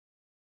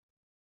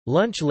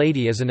Lunch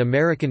lady is an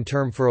American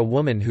term for a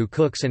woman who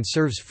cooks and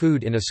serves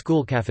food in a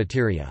school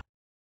cafeteria.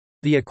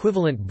 The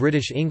equivalent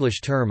British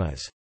English term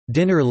is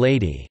dinner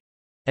lady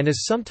and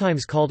is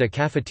sometimes called a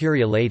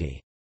cafeteria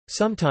lady.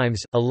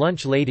 Sometimes, a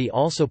lunch lady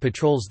also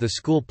patrols the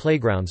school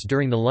playgrounds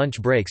during the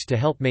lunch breaks to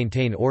help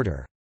maintain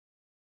order.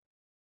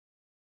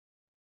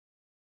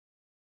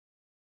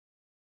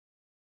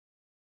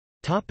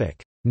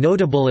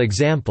 Notable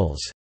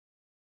examples.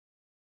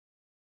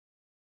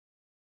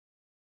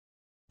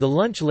 The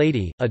Lunch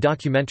Lady, a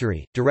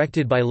documentary,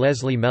 directed by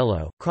Leslie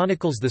Mello,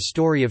 chronicles the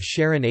story of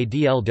Sharon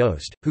Adl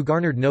Dost, who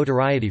garnered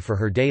notoriety for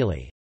her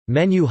daily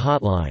menu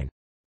hotline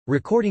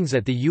recordings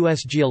at the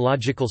U.S.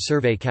 Geological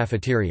Survey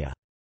cafeteria.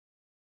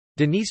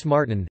 Denise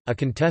Martin, a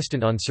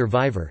contestant on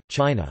Survivor,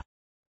 China.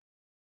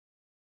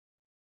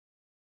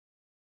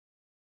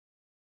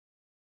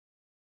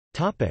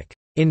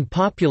 In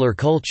popular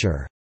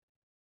culture.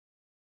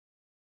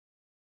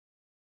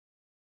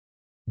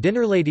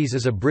 Dinnerladies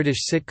is a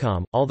British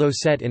sitcom, although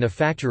set in a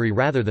factory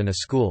rather than a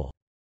school.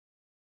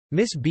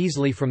 Miss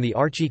Beasley from the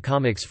Archie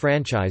Comics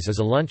franchise is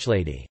a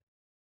lunchlady.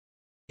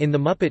 In The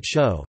Muppet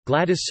Show,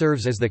 Gladys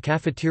serves as the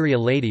cafeteria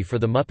lady for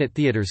the Muppet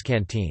Theater's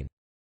canteen.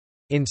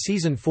 In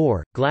Season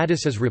 4,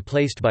 Gladys is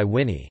replaced by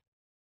Winnie.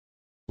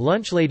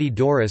 Lunchlady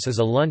Doris is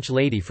a lunch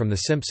lady from The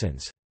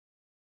Simpsons.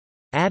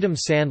 Adam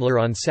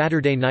Sandler on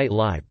Saturday Night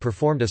Live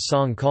performed a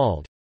song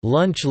called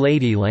Lunch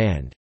Lady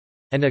Land,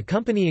 an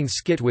accompanying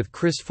skit with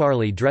Chris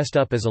Farley dressed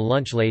up as a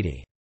lunch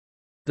lady.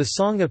 The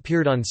song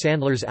appeared on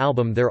Sandler's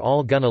album They're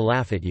All Gonna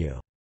Laugh at You.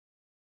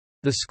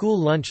 The school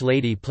lunch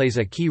lady plays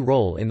a key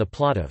role in the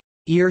plot of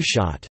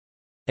Earshot,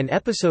 an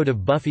episode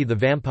of Buffy the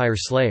Vampire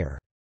Slayer.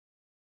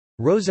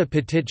 Rosa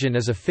Petitjean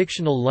is a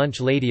fictional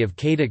lunch lady of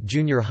Cadec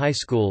Junior High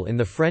School in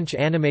the French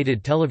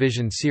animated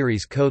television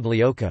series Code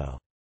Lyoko.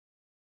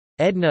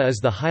 Edna is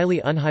the highly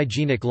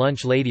unhygienic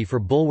lunch lady for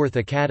Bulworth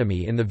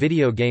Academy in the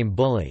video game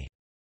Bully.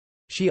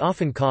 She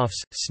often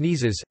coughs,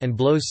 sneezes, and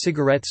blows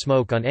cigarette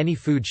smoke on any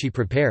food she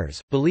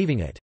prepares, believing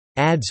it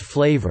adds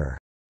flavor.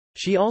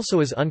 She also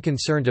is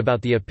unconcerned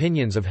about the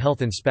opinions of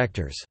health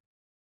inspectors.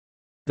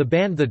 The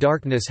band The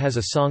Darkness has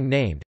a song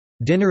named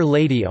Dinner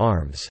Lady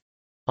Arms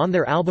on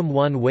their album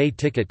One Way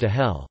Ticket to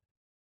Hell.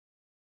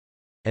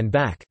 And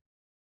Back.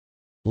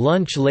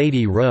 Lunch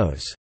Lady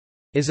Rose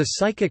is a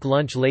psychic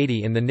lunch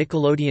lady in the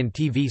Nickelodeon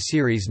TV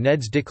series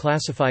Ned's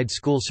Declassified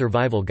School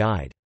Survival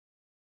Guide.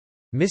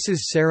 Mrs.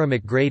 Sarah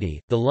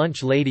McGrady, the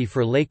lunch lady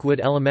for Lakewood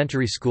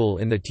Elementary School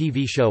in the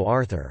TV show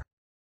Arthur.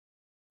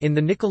 In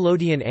the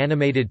Nickelodeon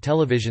animated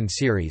television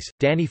series,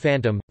 Danny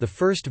Phantom, the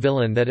first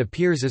villain that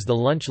appears as the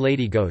lunch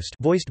lady ghost,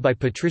 voiced by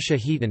Patricia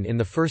Heaton in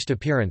the first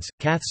appearance,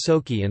 Kath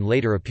Soki in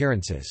later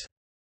appearances.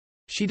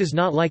 She does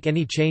not like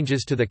any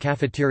changes to the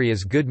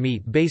cafeteria's good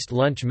meat-based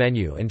lunch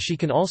menu, and she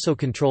can also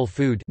control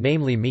food,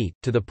 namely meat,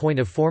 to the point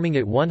of forming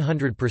it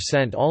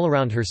 100% all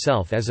around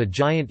herself as a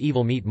giant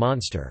evil meat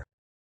monster.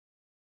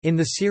 In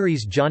the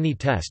series Johnny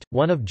Test,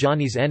 one of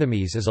Johnny's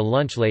enemies is a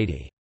lunch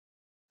lady.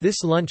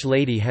 This lunch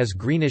lady has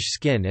greenish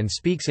skin and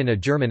speaks in a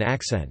German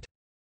accent.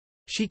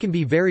 She can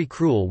be very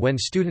cruel when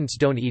students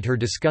don't eat her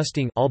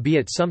disgusting,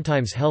 albeit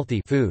sometimes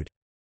healthy, food.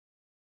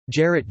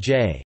 Jarrett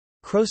J.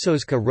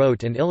 Krososka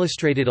wrote and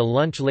illustrated a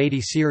Lunch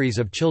Lady series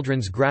of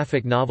children's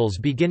graphic novels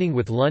beginning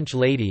with Lunch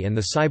Lady and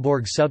the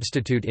Cyborg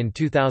Substitute in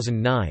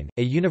 2009.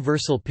 A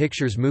Universal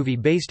Pictures movie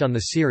based on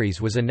the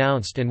series was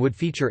announced and would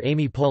feature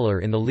Amy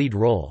Poehler in the lead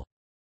role.